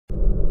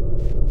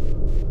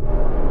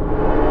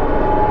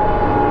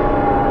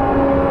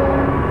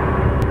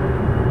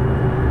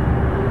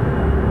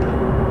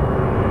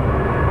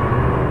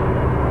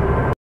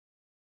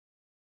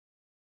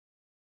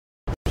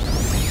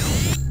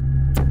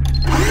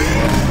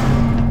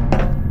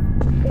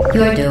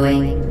You're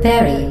doing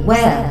very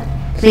well.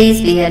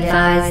 Please be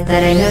advised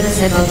that a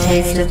noticeable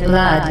taste of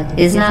blood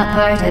is not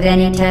part of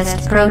any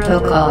test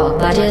protocol,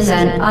 but is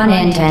an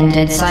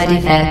unintended side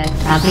effect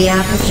of the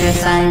Aperture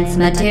Science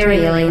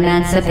Material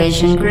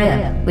Emancipation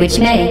Grip, which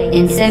may,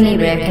 in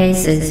semi-rare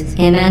cases,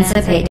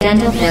 emancipate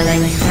dental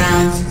fillings,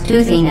 crowns,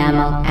 tooth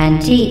enamel,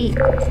 and teeth.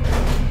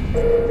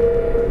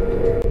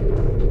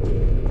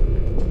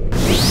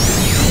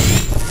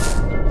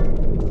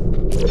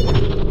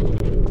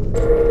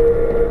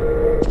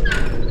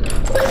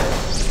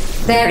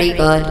 Very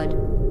good.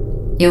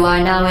 You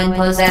are now in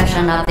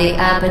possession of the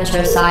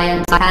Aperture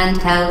Science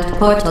handheld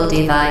portal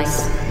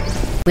device.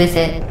 With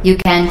it, you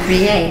can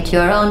create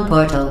your own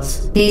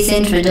portals. These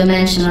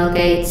intradimensional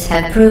gates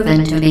have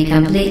proven to be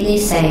completely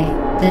safe.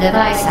 The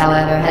device,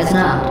 however, has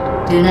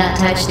not. Do not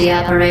touch the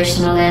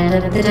operational end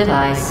of the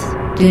device.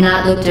 Do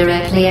not look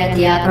directly at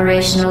the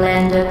operational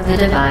end of the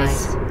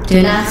device.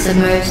 Do not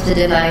submerge the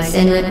device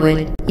in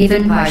liquid,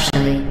 even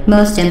partially.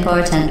 Most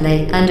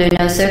importantly, under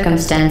no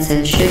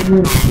circumstances should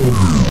you...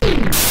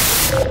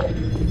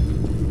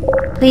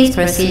 Please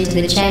proceed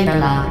to the chamber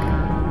lock.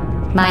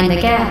 Mind the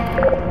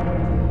gap.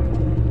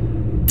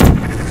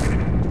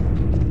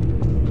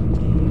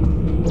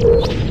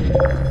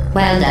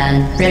 Well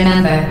done.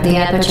 Remember, the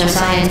Aperture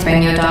Science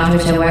Bring Your Daughter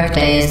to Work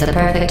Day is the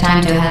perfect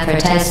time to have her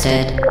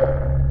tested.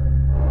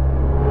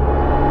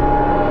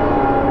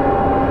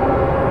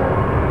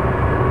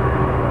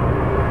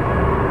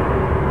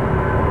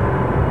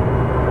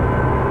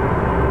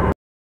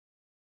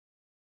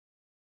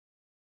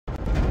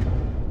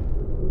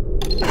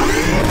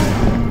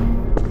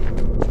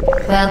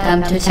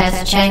 Welcome to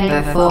Test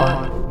Chamber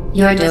 4.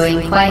 You're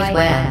doing quite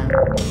well.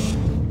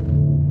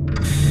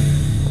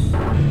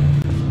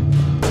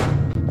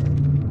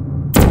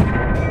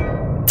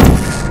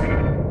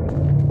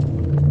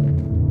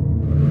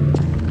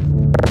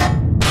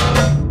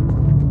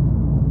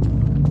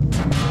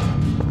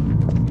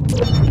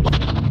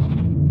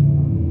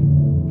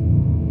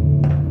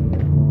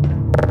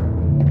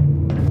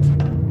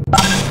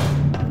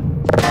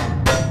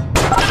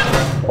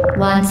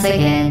 Once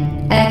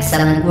again,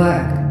 excellent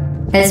work.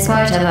 As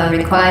part of a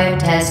required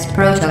test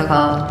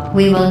protocol,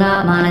 we will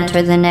not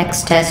monitor the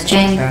next test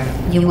chamber.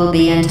 You will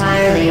be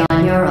entirely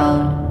on your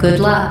own.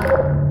 Good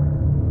luck.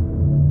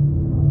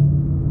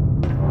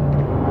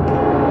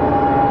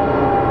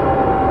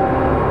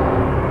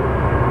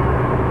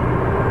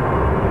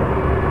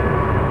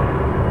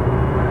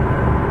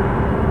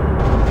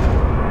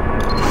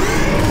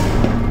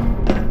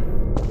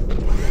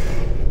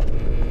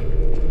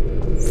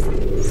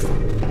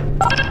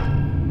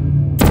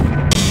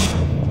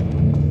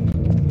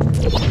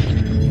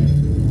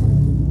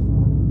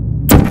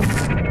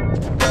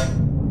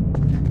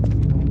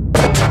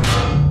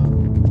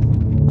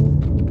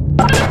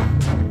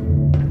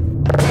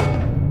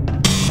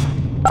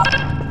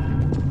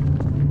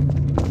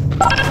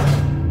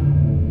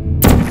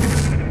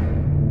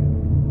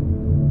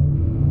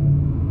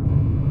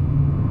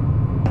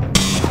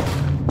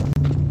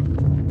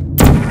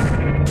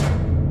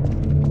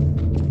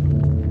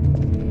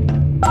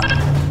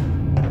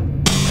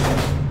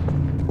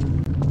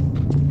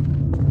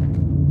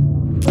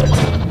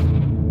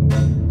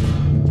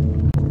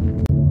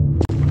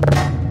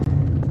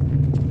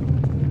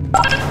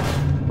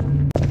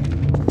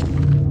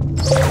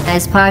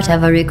 As part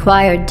of a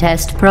required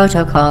test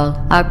protocol,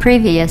 our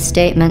previous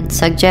statement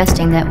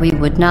suggesting that we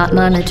would not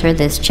monitor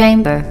this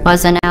chamber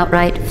was an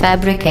outright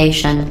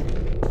fabrication.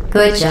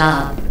 Good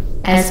job.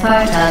 As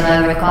part of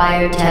a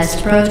required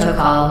test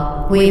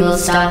protocol, we will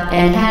stop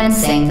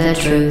enhancing the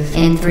truth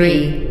in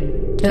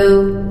 3,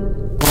 2,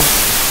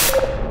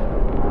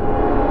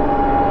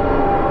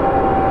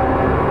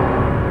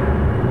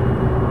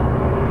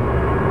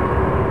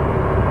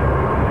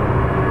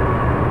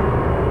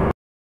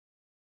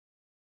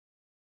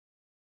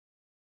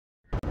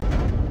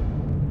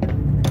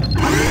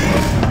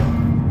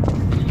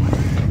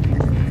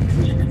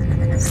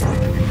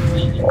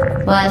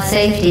 While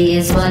safety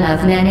is one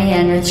of many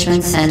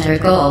Enrichment Center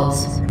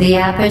goals, the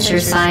Aperture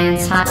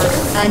Science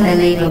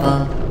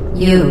unbelievable.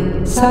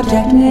 You.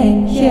 Subject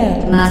name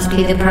here. Must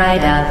be the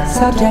pride of.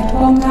 Subject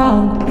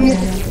hometown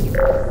here.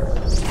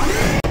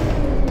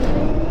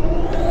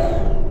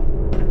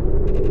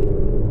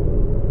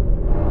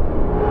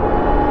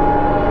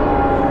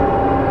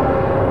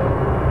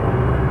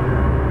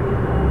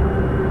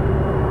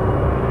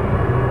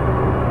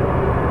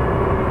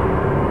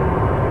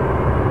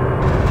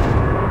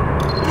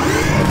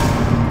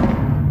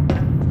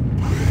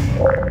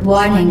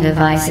 Warning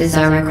devices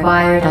are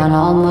required on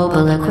all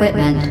mobile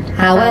equipment.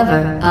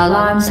 However,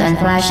 alarms and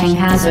flashing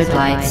hazard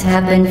lights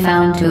have been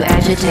found to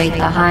agitate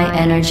the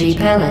high-energy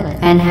pellet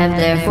and have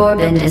therefore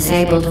been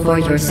disabled for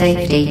your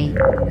safety.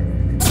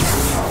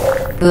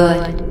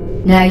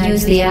 Good. Now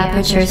use the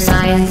Aperture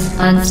Science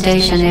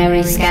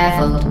unstationary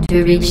scaffold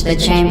to reach the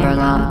chamber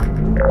lock.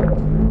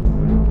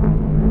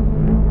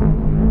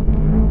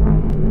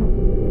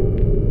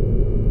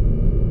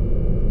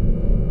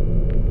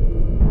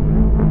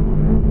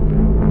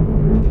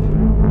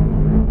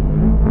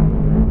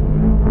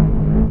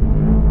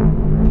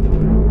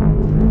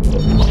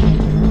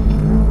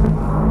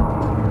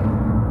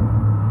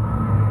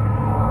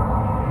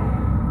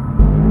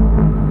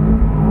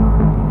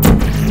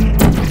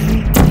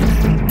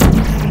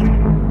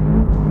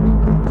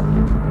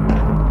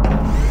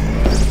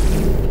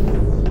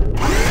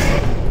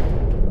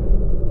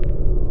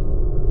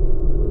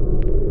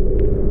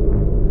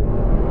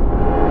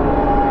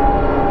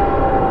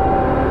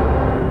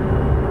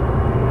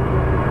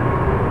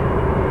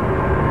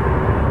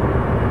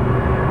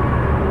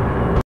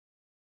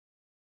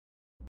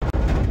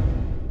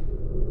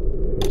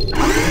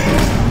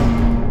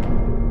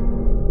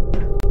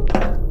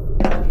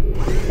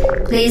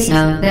 Please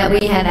note that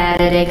we have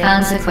added a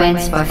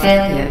consequence for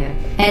failure.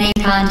 Any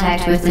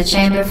contact with the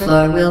chamber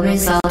floor will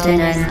result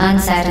in an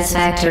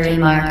unsatisfactory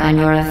mark on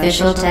your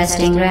official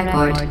testing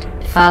record,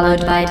 followed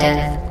by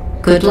death.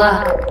 Good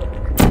luck.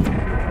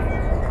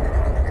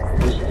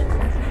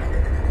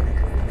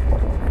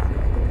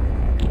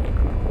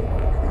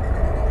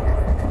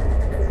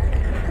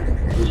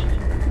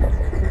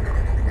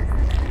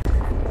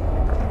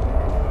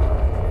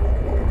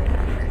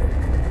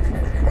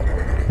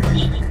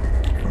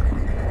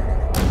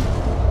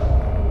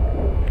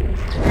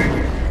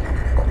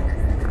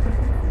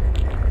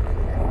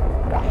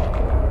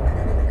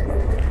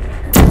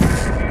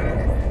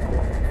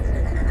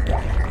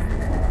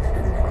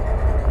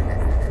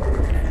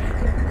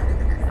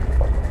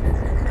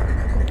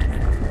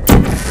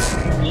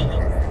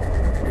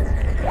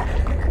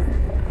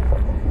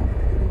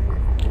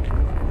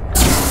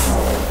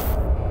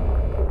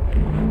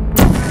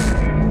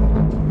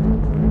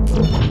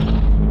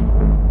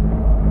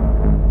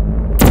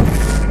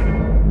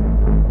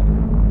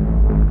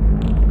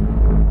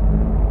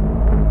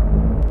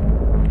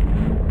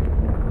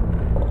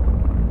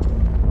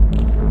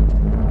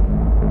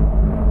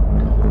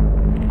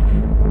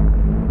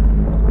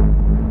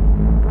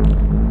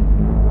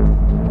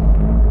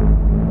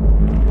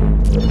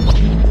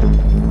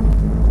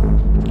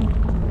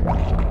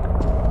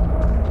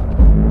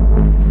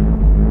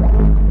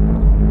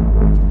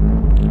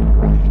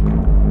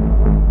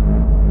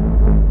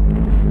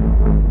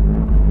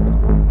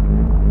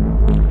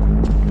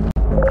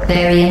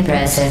 Very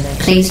impressive.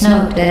 Please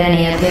note that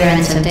any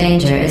appearance of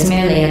danger is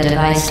merely a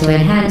device to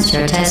enhance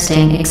your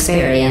testing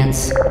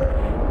experience.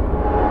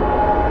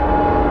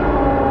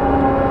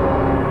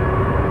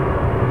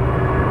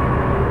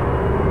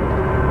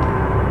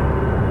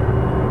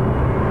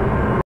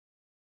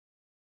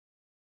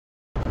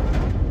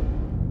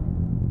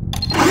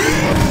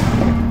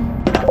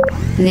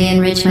 The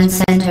Enrichment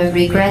Center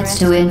regrets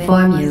to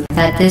inform you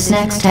that this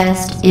next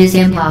test is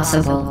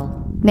impossible.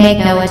 Make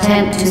no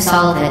attempt to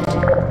solve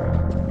it.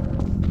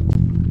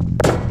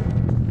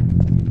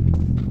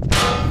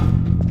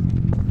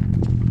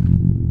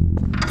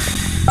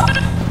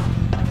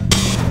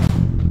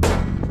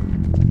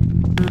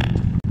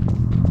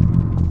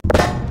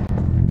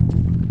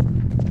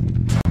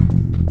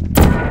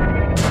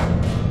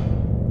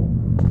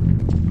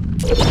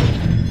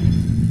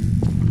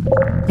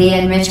 The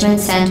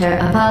Enrichment Center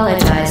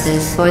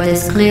apologizes for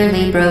this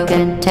clearly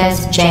broken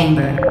test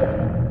chamber.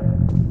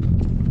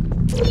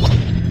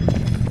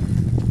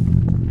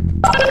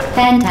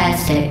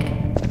 Fantastic.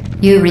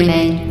 You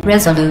remain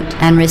resolute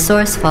and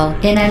resourceful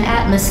in an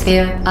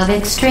atmosphere of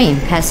extreme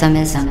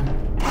pessimism.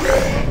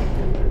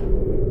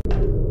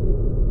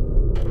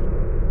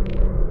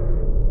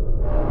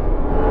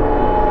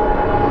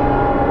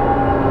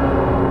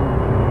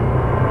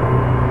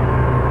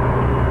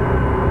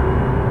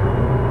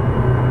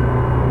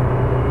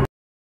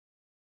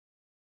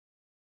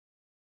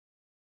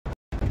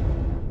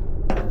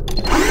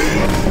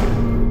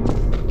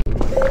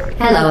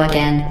 Hello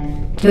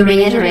again. To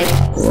reiterate,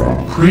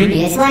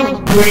 previous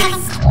one.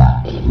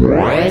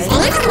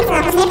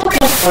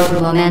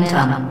 For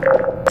momentum.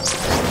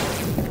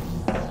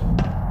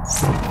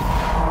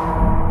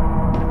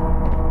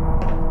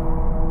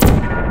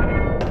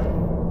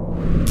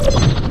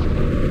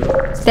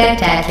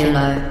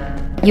 Spectacular.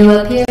 You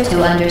appear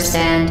to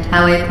understand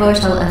how a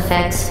portal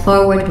affects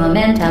forward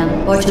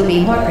momentum, or to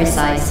be more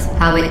precise,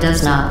 how it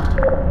does not.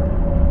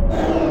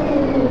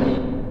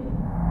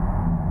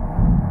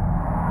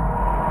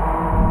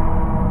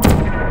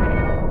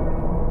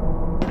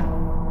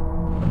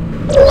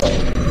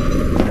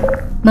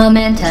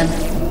 Momentum,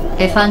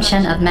 a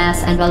function of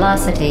mass and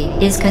velocity,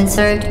 is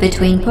conserved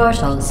between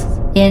portals.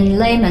 In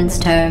layman's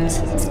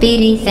terms,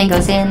 speedy thing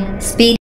goes in, speedy